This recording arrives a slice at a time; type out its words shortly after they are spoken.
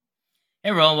Hey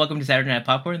everyone, welcome to Saturday Night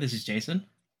Popcorn. This is Jason.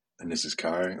 And this is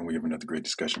Kai, and we have another great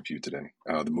discussion for you today.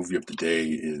 The movie of the day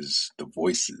is The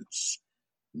Voices,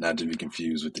 not to be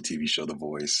confused with the TV show The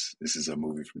Voice. This is a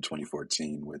movie from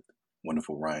 2014 with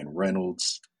wonderful Ryan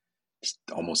Reynolds. It's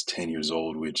almost 10 years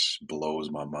old, which blows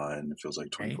my mind. It feels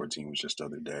like Right? 2014 was just the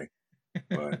other day.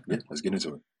 But yeah, let's get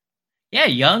into Yeah,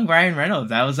 young Ryan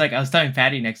Reynolds. I was telling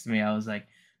Patty next to me. I was like,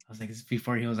 this is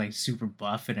before he was like super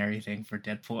buff and everything for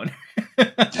Deadpool.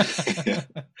 it.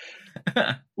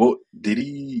 Well,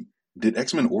 did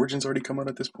X-Men Origins already come out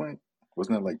at this point?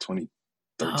 Wasn't that like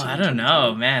Oh, I 2013, don't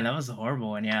know, 2012? man. That was a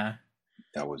horrible one. Yeah,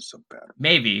 That was a bad one.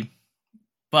 maybe,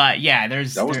 but yeah, That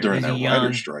was during there's a that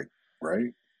writer young. strike,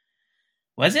 right?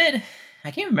 Was it?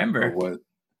 I can't Or remember what?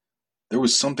 There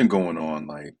was something going on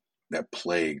like that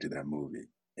plagued that movie,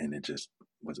 and it just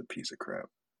was a piece of crap.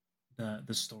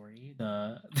 the story,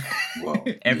 the Well,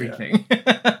 yeah, everything.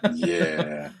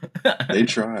 yeah, they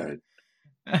tried,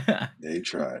 they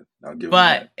tried. I'll give them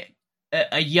But that.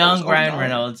 a That was young Ryan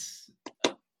 '09,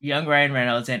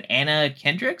 Reynolds, and Anna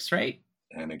Kendricks, right?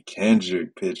 and a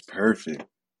Kendrick Pitch Perfect.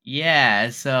 Yeah.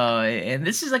 So, and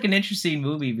this is like an interesting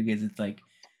movie because it's like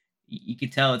you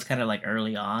could tell it's kind of like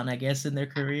early on, I guess, in their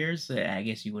careers. I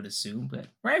guess you would assume, but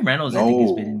Ryan Reynolds, I think,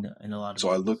 has been No, in a lot of so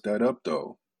I movies. looked that up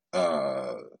though.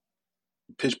 Uh,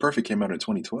 Pitch Perfect came out in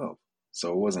 2012,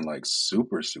 so it wasn't like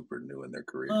super new in their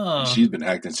career, and Oh, she's been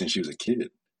acting since she was a kid,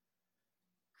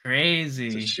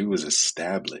 so crazy! she was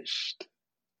established.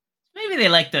 Maybe they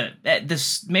like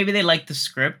this. Maybe they like the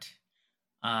script.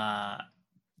 Uh,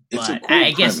 It's a but cool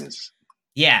I guess premise.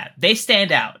 yeah, they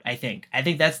stand out. I think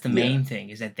that's the Yeah, main thing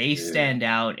is that they yeah, stand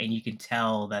out, and you can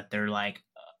tell that they're like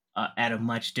at a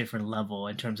much different level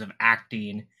in terms of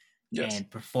acting yes.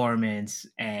 and performance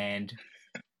and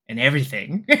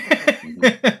everything Mhm.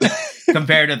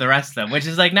 compared to the rest of them, which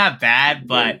is like not bad, Very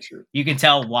but true. you can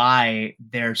tell why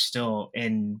they're still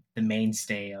in the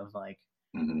mainstay of like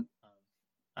Hmm.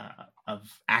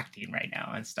 of acting right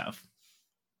now and stuff.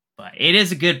 But it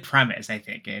is a good premise, I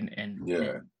think, and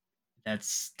Yeah,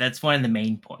 that's one of the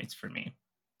main points for me.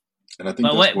 and I think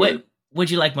But that's what what would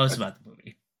you like I most th- about the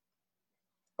movie?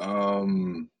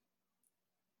 um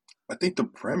I think the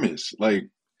premise, like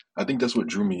I think that's what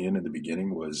drew me in the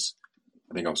beginning was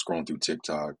I think I was scrolling through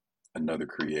TikTok, another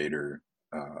creator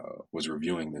was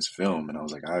reviewing this film, and I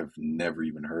was like, I've never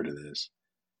even heard of this,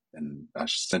 and I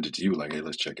sent it to you like, hey,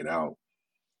 let's check it out.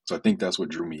 So I think that's what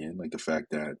drew me in, like the fact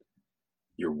that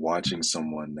you're watching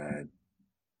someone that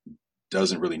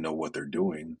doesn't really know what they're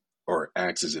doing or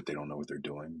acts as if they don't know what they're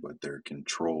doing, but they're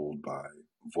controlled by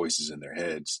voices in their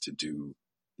heads to do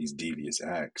these devious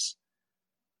acts.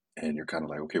 And you're kind of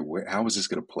like, okay, how is this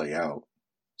going to play out?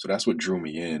 So that's what drew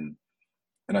me in.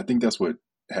 And I think that's what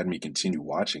had me continue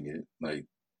watching it. Like,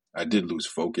 I did lose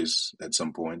focus at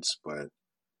some points, but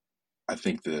I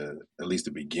think at least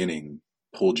the beginning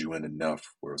pulled you in enough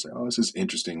where it was like, oh, this is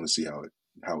interesting. Let's see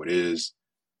how it is.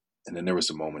 And then there were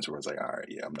some moments where it's like, all right,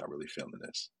 yeah, I'm not really feeling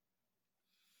this.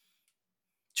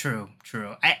 True,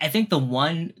 true. I think the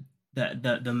moment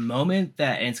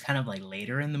that and it's kind of like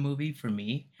later in the movie for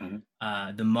me, Hmm.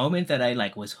 the moment that I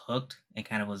like was hooked and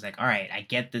kind of was like, all right, I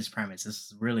get this premise. This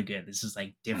is really good. This is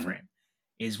like Hmm. different.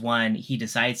 Is when he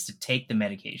decides to take the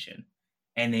medication,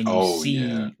 and then you Oh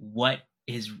yeah, see what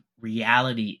his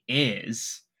reality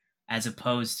is, as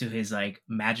opposed to his like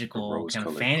the magical kind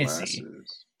of rose-colored fantasy.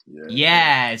 glasses. Yeah,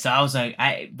 Yeah. So I was like,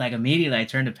 I like immediately I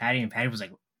turned to Patty, and Patty was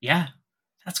like, yeah,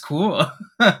 that's cool.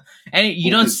 And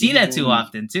you well, don't because see that too even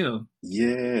often, too.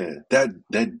 yeah,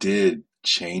 that did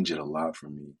change it a lot for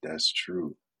me. That's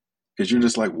true. Because you're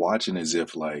just like watching as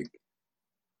if like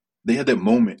they had that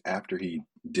moment after he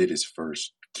did his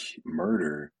first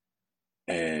murder,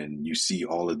 and you see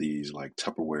all of these like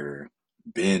Tupperware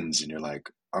bins, and you're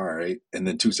like, all right. And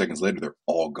then 2 seconds later, they're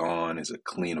all gone. It's a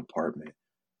clean apartment.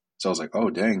 So I was like, oh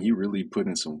dang, he really put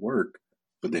in some work.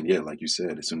 But then yeah, like you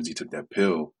said, as soon as he took that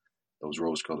pill, those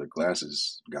rose-colored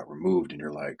glasses got removed, and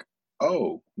you're like,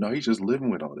 oh no, he's just living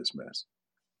with all this mess.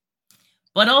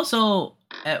 But also,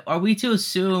 are we to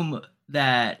assume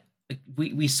that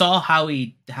we saw how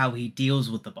he deals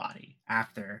with the body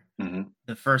after Hmm.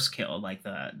 the first kill, like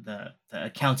the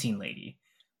accounting lady.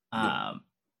 Yeah. Um,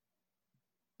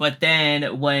 but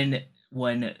then when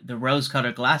the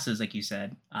rose-colored glasses, like you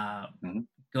said, Hmm.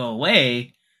 go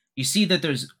away, you see that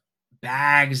there's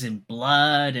bags and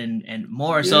blood and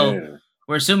more. So Yeah.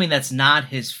 we're assuming that's not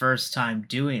his first time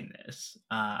doing this.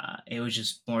 It was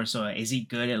just more so, is he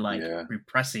good at like Yeah.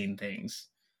 repressing things?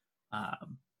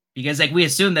 Um, because like we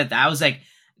assumed that I was like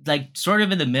sort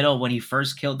of in the middle when he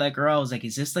first killed that girl. I was like,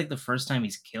 is this like the first time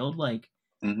he's killed?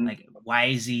 Hmm. Like why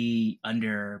is he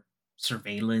under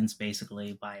surveillance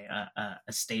basically by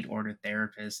a state ordered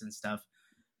therapist and stuff.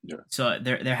 Yeah, So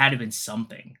there had to have been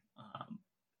something.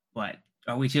 But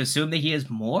are we to assume that he has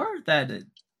more? I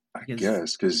Because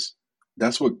guess because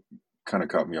that's what kind of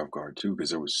caught me off guard too, because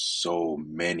there was so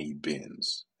many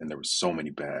bins and there was so many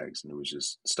bags and there was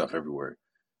just stuff everywhere.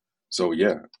 So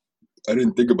yeah, I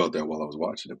didn't think about that while I was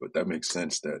watching it, but that makes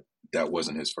sense that that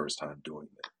wasn't his first time doing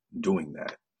that. Doing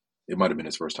that, it might have been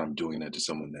his first time doing that to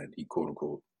someone that he quote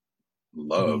unquote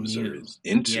loves or new, is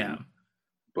yeah, into.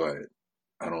 But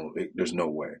there's no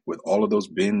way with all of those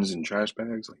bins and trash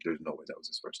bags. Like, there's no way that was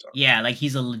his first time. yeah, like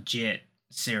he's a legit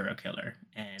serial killer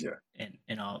Yeah.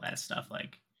 and all that stuff.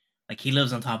 Like he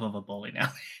lives on top of a bowling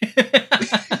alley.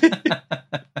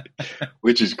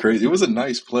 Which is crazy. It was a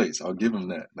nice place. I'll give him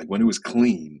that. Like when it was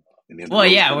clean and then the Well,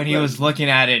 yeah, rose-colored when he was glasses. looking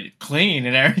at it clean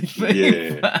and everything.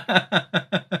 Yeah.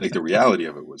 Like the reality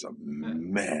of it was a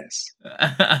mess. And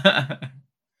then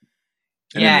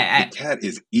the Yeah, cat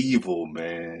is evil,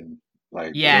 man.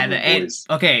 Like yeah. whatever voice.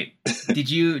 Okay, did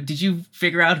you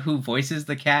figure out who voices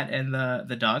the cat and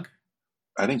the dog?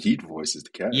 I think he voices the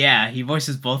cat. Yeah, he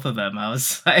voices both of them. I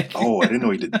was like, Oh, I didn't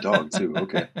know he did the dog too.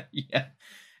 Okay. yeah,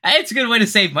 it's a good way to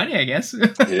save money, I guess.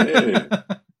 Yeah.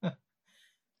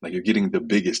 Like you're getting the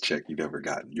biggest check you've ever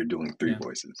gotten. You're doing three Yeah,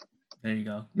 voices. there you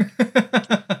go.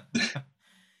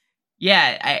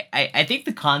 Yeah, I think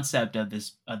the concept of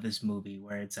this movie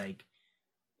where it's like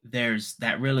there's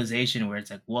that realization where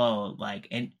it's like, whoa, like,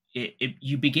 and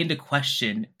you begin to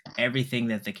question everything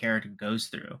that the character goes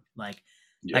through. Like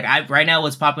Yeah. I right now,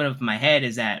 what's popping up in my head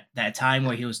is that time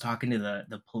where he was talking to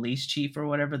the police chief or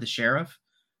whatever, the sheriff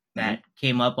Hmm. that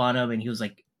came up on him, and he was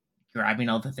like grabbing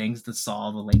all the things to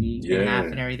saw the lady in half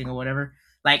Yeah. and everything or whatever.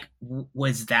 Like,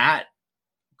 was that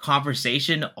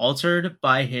conversation altered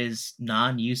by his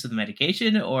non-use of the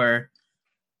medication, or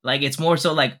like it's more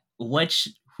so like which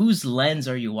whose lens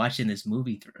are you watching this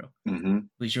movie through? Hmm.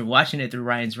 Because you're watching it through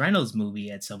Ryan Reynolds'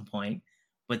 movie at some point,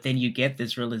 but then you get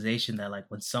this realization that like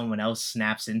when someone else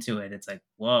snaps into it, it's like,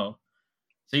 whoa.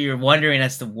 So you're wondering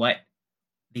as to what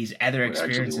these other What actually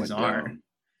experiences went are. down.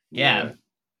 Yeah. Yeah.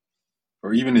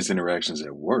 Or even his interactions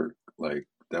at work. Like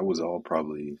that was all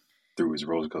probably through his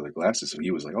rose-colored glasses. So he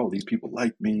was like, "Oh, these people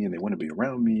like me and they want to be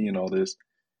around me and all this."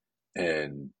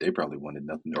 And they probably wanted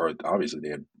nothing, or obviously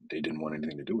they didn't want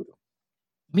anything to do with him.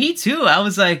 Me too. I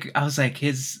was like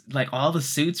his like all the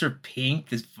suits are pink,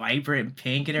 this vibrant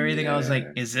pink and everything. I was like,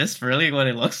 Yeah. is this really what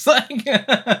it looks like?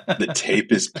 The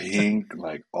tape is pink,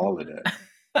 like all of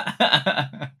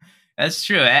that. That's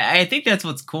true. I think that's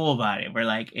what's cool about it. Where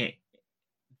like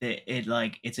it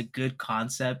like it's a good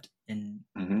concept Hmm.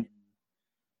 and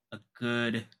a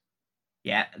good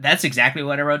yeah. That's exactly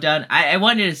what I wrote down. I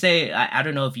wanted to say I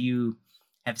don't know if you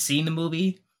have seen the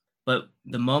movie, but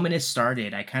the moment it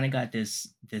started, I kind of got this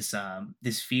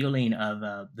feeling of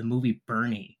the movie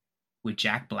Bernie with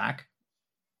Jack Black.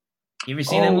 You ever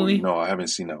seen that Oh movie? no, I haven't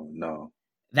seen that one. No.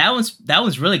 That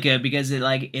was really good because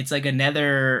it's like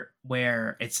another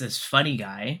where it's this funny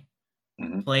guy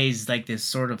Hmm. plays like this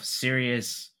sort of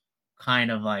serious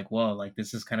kind of like whoa, like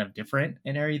this is kind of different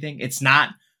and everything. It's not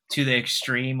to the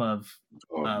extreme Oh,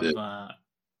 of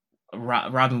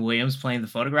Robin Williams playing the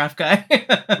photograph guy.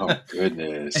 oh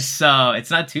goodness. So it's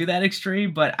not to that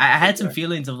extreme, but I had some Okay.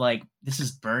 feelings of like this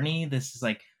is Bernie. This is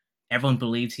like everyone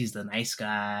believes he's the nice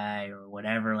guy or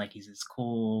whatever. Like he's this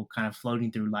cool kind of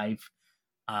floating through life.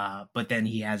 But then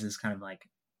he has this kind of like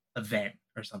event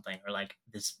or something, or like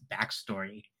this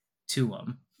backstory to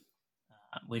him,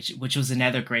 which was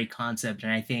another great concept.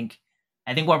 And I think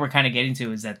what we're kind of getting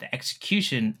to is that the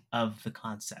execution of the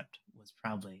concept was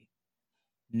probably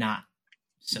not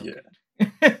so Yeah.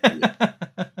 good. Yeah.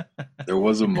 There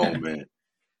was a moment,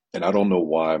 and I don't know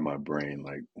why my brain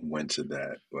like went to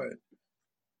that, but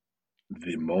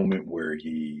the moment where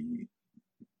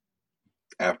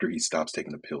after he stops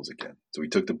taking the pills again. So he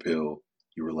took the pill,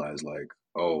 he realized like,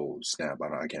 oh snap,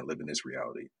 I can't live in this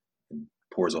reality, and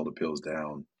pours all the pills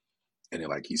down, and then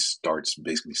like he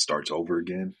basically starts over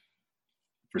again.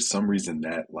 For some reason,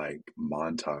 that like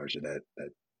montage of that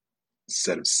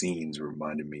set of scenes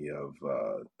reminded me of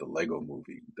the Lego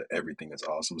movie, the Everything Is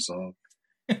Awesome song.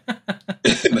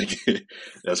 Like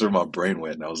that's where my brain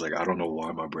went, and I was like, I don't know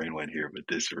why my brain went here, but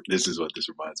this is what this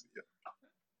reminds me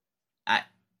I,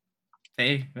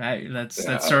 right, of. that's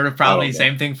Yeah, sort of I probably don't the know.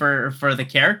 same thing for the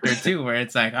character too, where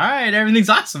it's like, all right, everything's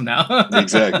awesome now.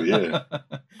 Exactly, yeah.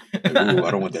 Like, ooh,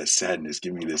 I don't want that sadness.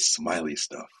 Give me this smiley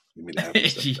stuff. Give me the happy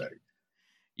stuff back.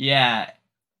 Yeah,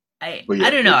 I But I yeah,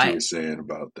 don't know. what you were saying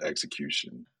about the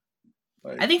execution, I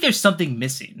like, think there's something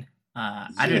missing.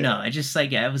 I don't know. yeah, I just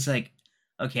like I was like,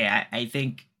 okay, I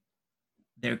think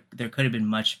there could have been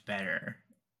much better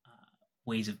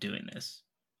ways of doing this.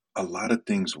 A lot of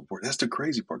things work. That's the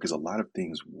crazy part because a lot of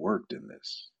things worked in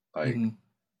this, like Hmm.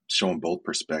 showing both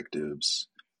perspectives,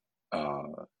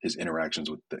 his interactions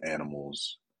with the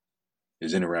animals,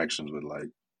 his interactions with like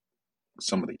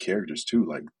some of the characters too.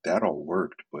 Like that all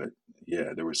worked, but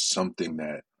yeah, there was something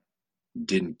that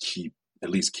didn't keep at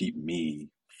least keep me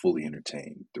fully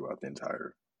entertained throughout the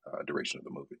entire duration of the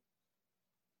movie.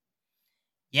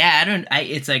 Yeah, I don't. I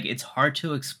it's like it's hard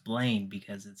to explain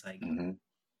because it's like Hmm.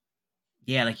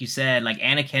 yeah, like you said, like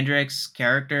Anna Kendrick's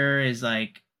character is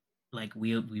like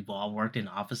we've all worked in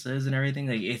offices and everything.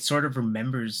 Like it sort of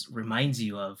reminds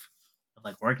you of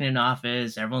like working in an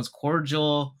office. Everyone's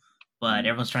cordial, but Hmm.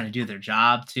 everyone's trying to do their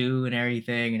job too and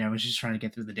everything, and everyone's just trying to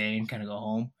get through the day and kind of go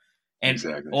home. And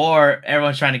Exactly. or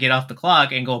everyone's trying to get off the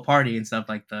clock and go party and stuff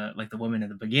like the woman in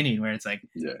the beginning where it's like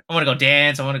Yeah. I want to go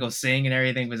dance, I want to go sing and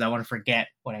everything because I want to forget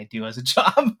what I do as a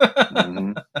job.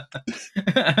 Hmm.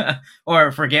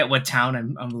 Or forget what town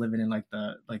I'm living in, like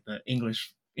the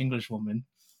English woman.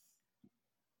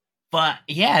 But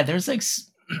yeah, there's like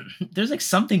there's like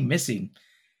something missing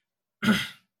I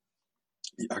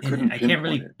in it. couldn't I can't pinpoint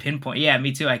really it. pinpoint. Yeah,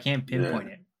 me too. I can't Yeah. pinpoint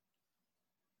it.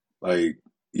 Like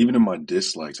even in my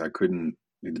dislikes, I couldn't.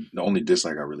 The only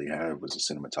dislike I really had was the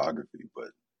cinematography, but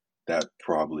that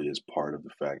probably is part of the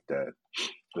fact that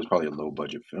it was probably a low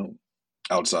budget film,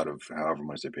 outside of however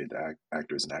much they paid the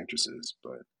actors and actresses.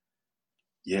 But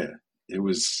yeah, it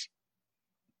was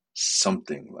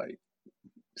something like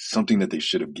something that they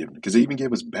should have given because they even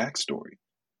gave us backstory,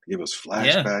 they gave us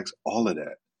Yeah. flashbacks, all of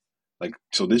that. Like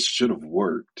so, this should have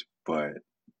worked, but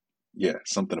yeah,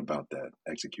 something about that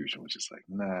execution was just like,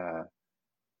 nah.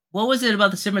 What was it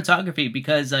about the cinematography?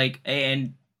 Because like,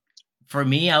 and for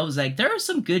me, I was like, there are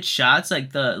some good shots.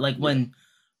 Like the like Yeah.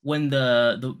 when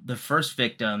the first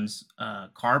victim's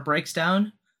car breaks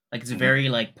down, like it's Hmm. very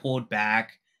like pulled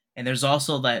back. And there's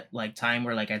also that like time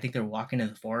where like I think they're walking in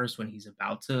the forest when he's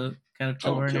about to kind of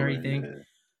kill Oh, her and killer. everything. Yeah.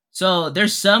 So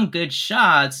there's some good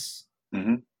shots,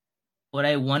 Hmm. but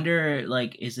I wonder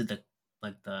like is it the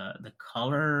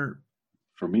color?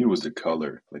 For me, it was the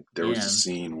color. Like there was a Yeah.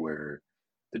 scene where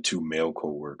the two male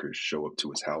co-workers show up to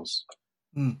his house,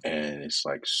 Mm. and it's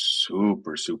like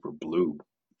super, super blue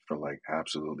for like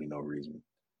absolutely no reason,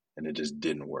 and it just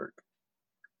didn't work.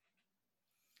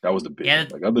 That was the big Yeah, one.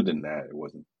 Like other than that, it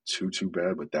wasn't too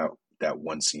bad. But that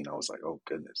one scene, I was like, oh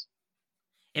goodness.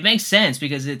 it makes sense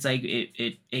because it's like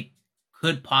it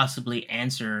could possibly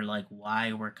answer like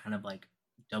why we're kind of like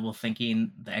double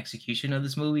thinking the execution of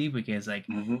this movie because like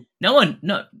Hmm.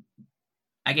 no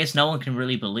I guess no one can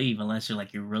really believe unless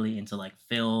you're really into like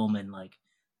film and like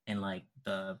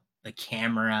the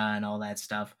camera and all that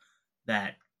stuff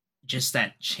that just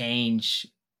that change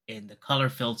in the color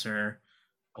filter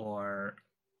or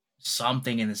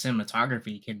something in the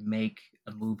cinematography can make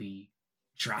a movie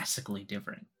drastically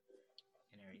different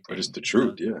and But it's everything. the And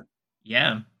so truth. Yeah.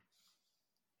 yeah,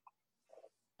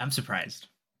 I'm surprised.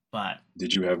 But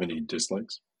Did you have any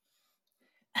dislikes?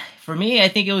 for me, I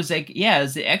think it was like, yeah, it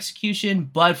was the execution,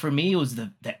 but for me, it was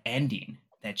the ending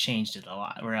that changed it a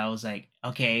lot. Where I was like,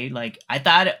 okay, like I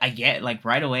thought I get like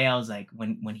right away. I was like,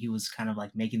 when he was kind of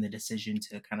like making the decision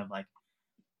to kind of like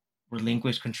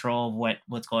relinquish control of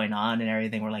what's going on and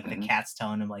everything. Where like the Hmm. cat's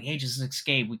telling him like, hey, just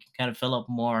escape. We can kind of fill up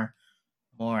more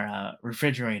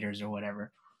refrigerators or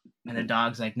whatever. And the Hmm.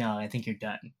 dog's like, no, I think you're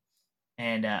done.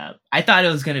 And I thought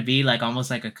it was gonna be like almost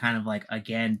like a kind of like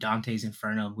again Dante's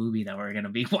Inferno movie that we're gonna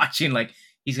be watching. Like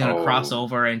he's gonna cross Oh.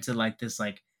 over into like this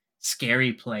like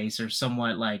scary place or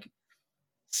somewhat like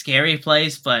scary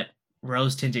place, but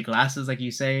rose tinted glasses, like you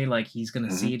say. Like he's gonna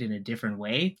Hmm. see it in a different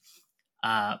way.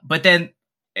 But then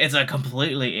it's a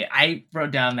completely. I wrote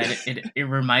down that it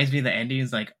reminds me of the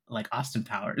endings like Austin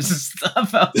Powers and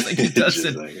stuff. I was like, it It's just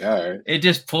doesn't. like, all right. It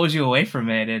just pulls you away from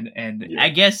it, and I Yeah.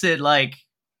 guess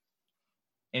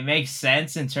it makes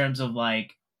sense in terms of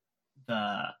like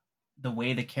the the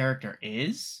way the character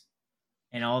is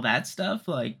and all that stuff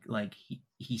like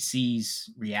he sees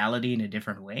reality in a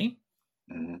different way,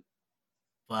 Hmm.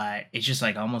 but it's just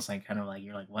like almost like kind of like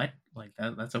you're like what like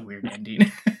that's a weird ending.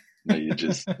 No, you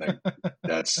just like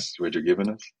that's what you're giving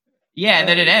us. Yeah, and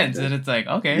All then it right, I ends guess. and it's like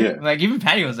okay, Yeah, like even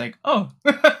Patty was like oh.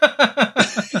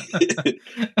 because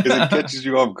it catches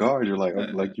you off guard. You're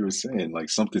like you were saying, like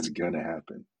something's gonna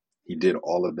happen. He did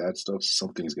all of that stuff.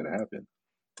 Something's gonna happen,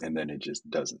 and then it just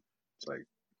doesn't. It's like,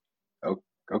 oh,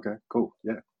 okay, cool,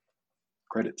 yeah,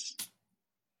 credits.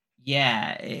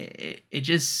 Yeah, it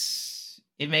just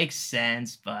it makes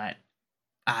sense, but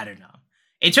I don't know.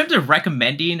 In terms of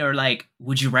recommending or like,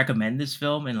 would you recommend this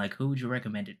film and like who would you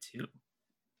recommend it to?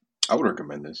 I would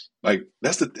recommend this. Like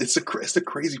it's the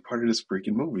crazy part of this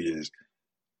freaking movie is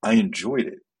I enjoyed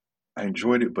it. I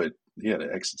enjoyed it, but yeah,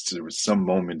 there was some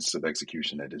moments of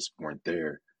execution that just weren't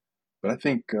there. But I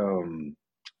think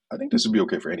this would be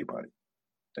okay for anybody.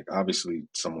 Like obviously,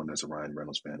 someone that's a Ryan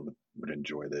Reynolds fan would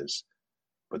enjoy this,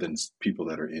 but then people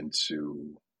that are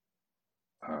into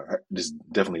this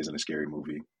definitely isn't a scary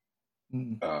movie.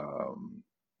 Mm. Um,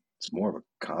 it's more of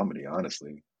a comedy,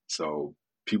 honestly. So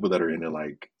people that are into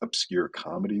like obscure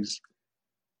comedies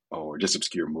or just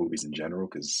obscure movies in general,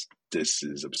 because this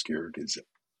is obscure because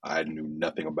I knew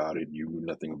nothing about it. You knew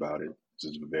nothing about it.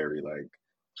 This is very like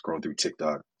scrolling through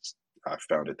TikTok. I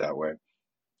found it that way.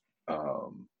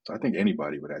 So I think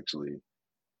anybody would actually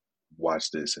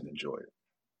watch this and enjoy it.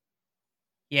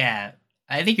 Yeah,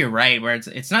 I think you're right. Where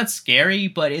it's not scary,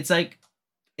 but it's like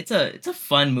it's a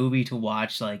fun movie to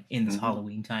watch like in this Hmm.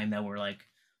 Halloween time that we're like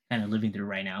kind of living through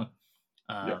right now.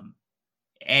 Yeah, Um,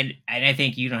 and I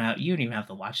think you don't even have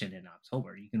to watch it in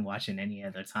October. You can watch it any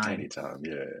other time anytime.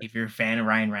 Yeah, if you're a fan of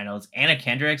Ryan Reynolds. Anna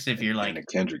Kendricks, if and you're Anna like,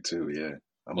 Kendrick too. Yeah,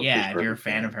 I'm a Pitch yeah, if you're a Perfect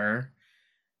fan of fan. her.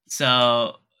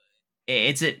 So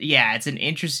it's an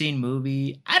interesting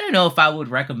movie. I don't know if I would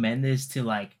recommend this to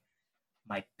like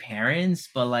my parents,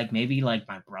 but like maybe like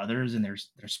my brothers and their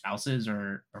spouses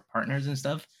or partners and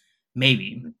stuff.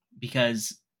 Maybe Hmm.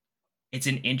 because it's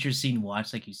an interesting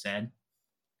watch, like you said.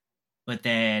 But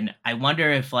then I wonder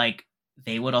if like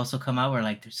they would also come out where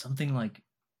like there's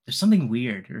something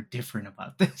weird or different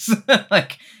about this.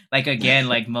 like again,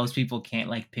 like most people can't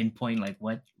like pinpoint like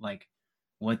what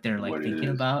they're like What it thinking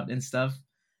is. about and stuff.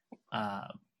 Uh,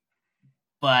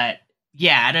 but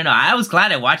yeah, I don't know. I was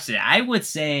glad I watched it. I would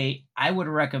say I would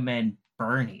recommend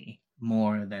Bernie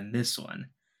more than this one.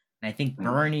 And I think Mm-hmm.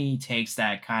 Bernie takes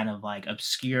that kind of like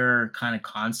obscure kind of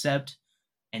concept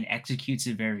and executes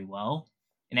it very well.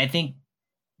 And I think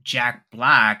Jack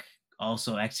Black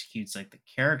also executes like the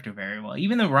character very well.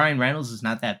 Even though Ryan Reynolds is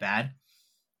not that bad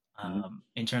Mm-hmm.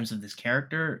 in terms of this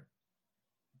character,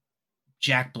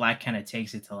 Jack Black kind of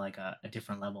takes it to like a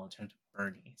different level in terms of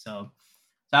Bernie. So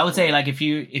I would say Right. like if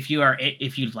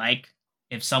you like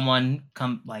if someone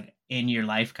come like in your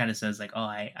life kind of says like, oh,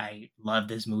 I love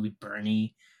this movie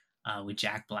Bernie with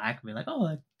Jack Black, be like,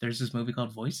 oh, there's this movie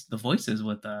called The Voices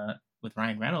with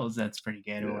Ryan Reynolds that's pretty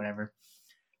good or Yeah. whatever.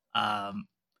 Um,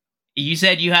 you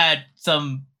said you had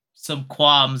some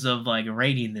qualms of like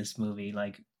rating this movie.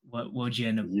 Like, what would you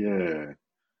end up? Yeah.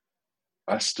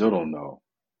 I still don't know.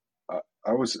 I,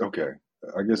 I was okay.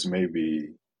 I guess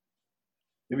maybe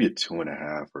a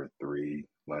 2.5 or a 3.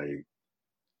 Like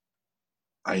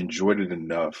I enjoyed it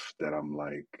enough that I'm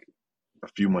like a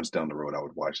few months down the road I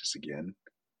would watch this again,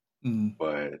 Mm.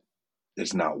 but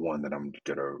it's not one that I'm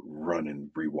gonna run and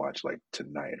rewatch like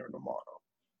tonight or tomorrow.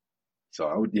 So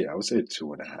I would say a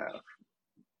 2.5.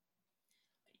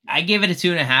 I gave it a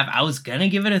 2.5. I was gonna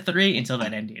give it a 3 until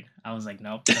that ended. I was like,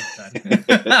 nope, that's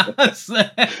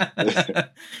done.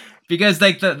 Because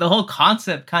like the whole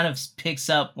concept kind of picks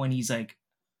up when he's like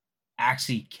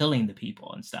actually killing the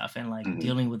people and stuff and like Hmm.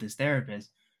 dealing with his therapist.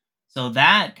 So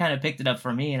that kind of picked it up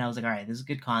for me, and I was like, all right, this is a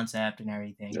good concept and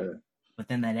everything. Yeah. But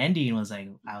then that ending was like,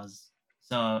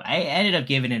 so I ended up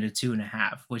giving it a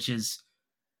 2.5, which is,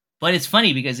 but it's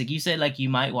funny because like you said, like you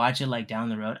might watch it like down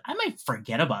the road. I might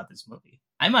forget about this movie.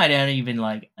 I might not even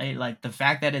like the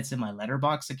fact that it's in my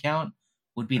letterbox account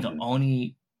would be the Hmm.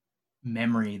 only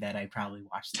memory that I probably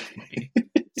watched this movie.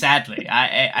 Sadly,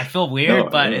 I feel No,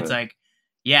 weird, but it's like,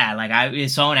 yeah, like if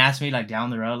someone asked me like down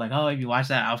the road, like, oh, if you watch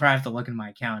that, I'll probably have to look in my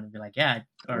account and be like, yeah,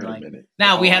 or wait a like, minute.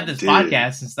 now we Oh, have I this did.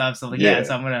 podcast and stuff, so like, yeah, Yeah.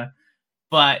 so I'm gonna,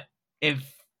 but if,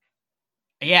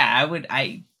 yeah,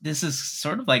 I this is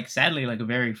sort of like sadly like a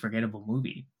very forgettable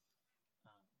movie,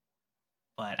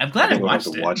 but I'm I glad I think I would have to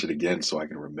watched it. watch it again so I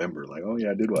can remember. Like, oh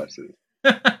yeah, I did watch this.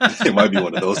 It might be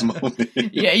one of those moments.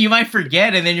 Yeah, you might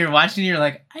forget, and then you're watching, you're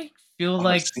like, I feel Oh, I've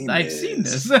like seen I've seen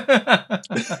this.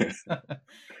 this.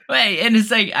 Wait, and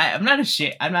it's like I'm not a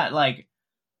shit. I'm not like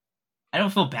I don't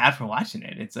feel bad for watching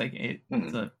it. It's like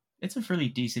Hmm. it's a fairly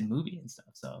decent movie and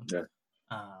stuff. Yeah.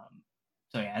 Um,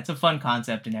 so yeah, it's a fun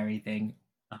concept and everything.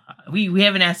 We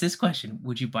haven't asked this question.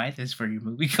 Would you buy this for your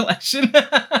movie collection?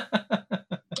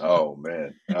 Oh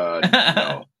man.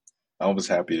 No. I was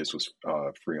happy this was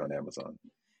free on Amazon.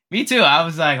 Me too. I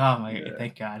was like, oh my, Yeah.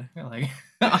 thank God. Like,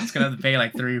 I was gonna have to pay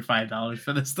like $3 or $5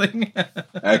 for this thing. I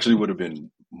actually would have been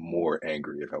more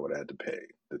angry if I would have had to pay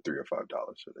the $3 or $5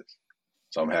 for this.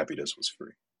 So I'm happy this was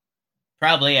free.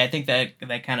 Probably, I think that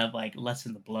kind of like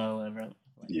lessened the blow of like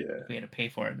Yeah. if we had to pay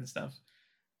for it and stuff.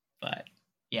 But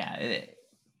yeah,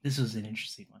 this was an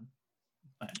interesting one.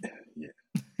 But Yeah.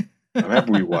 I'm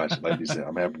happy we watched it. Like you said,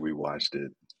 I'm happy we watched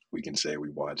it. we can say we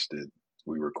watched it.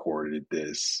 We recorded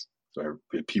this, so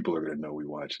people are gonna know we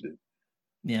watched it.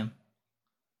 Yeah.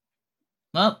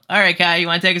 Well, all right, Kai, you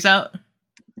want to take us out?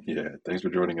 Yeah, thanks for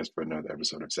joining us for another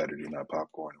episode of Saturday Night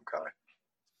Popcorn. I'm Kai.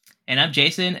 And I'm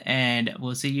Jason, and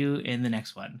we'll see you in the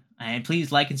next one. And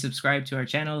please like and subscribe to our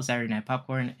channel, Saturday Night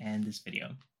Popcorn, and this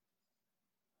video.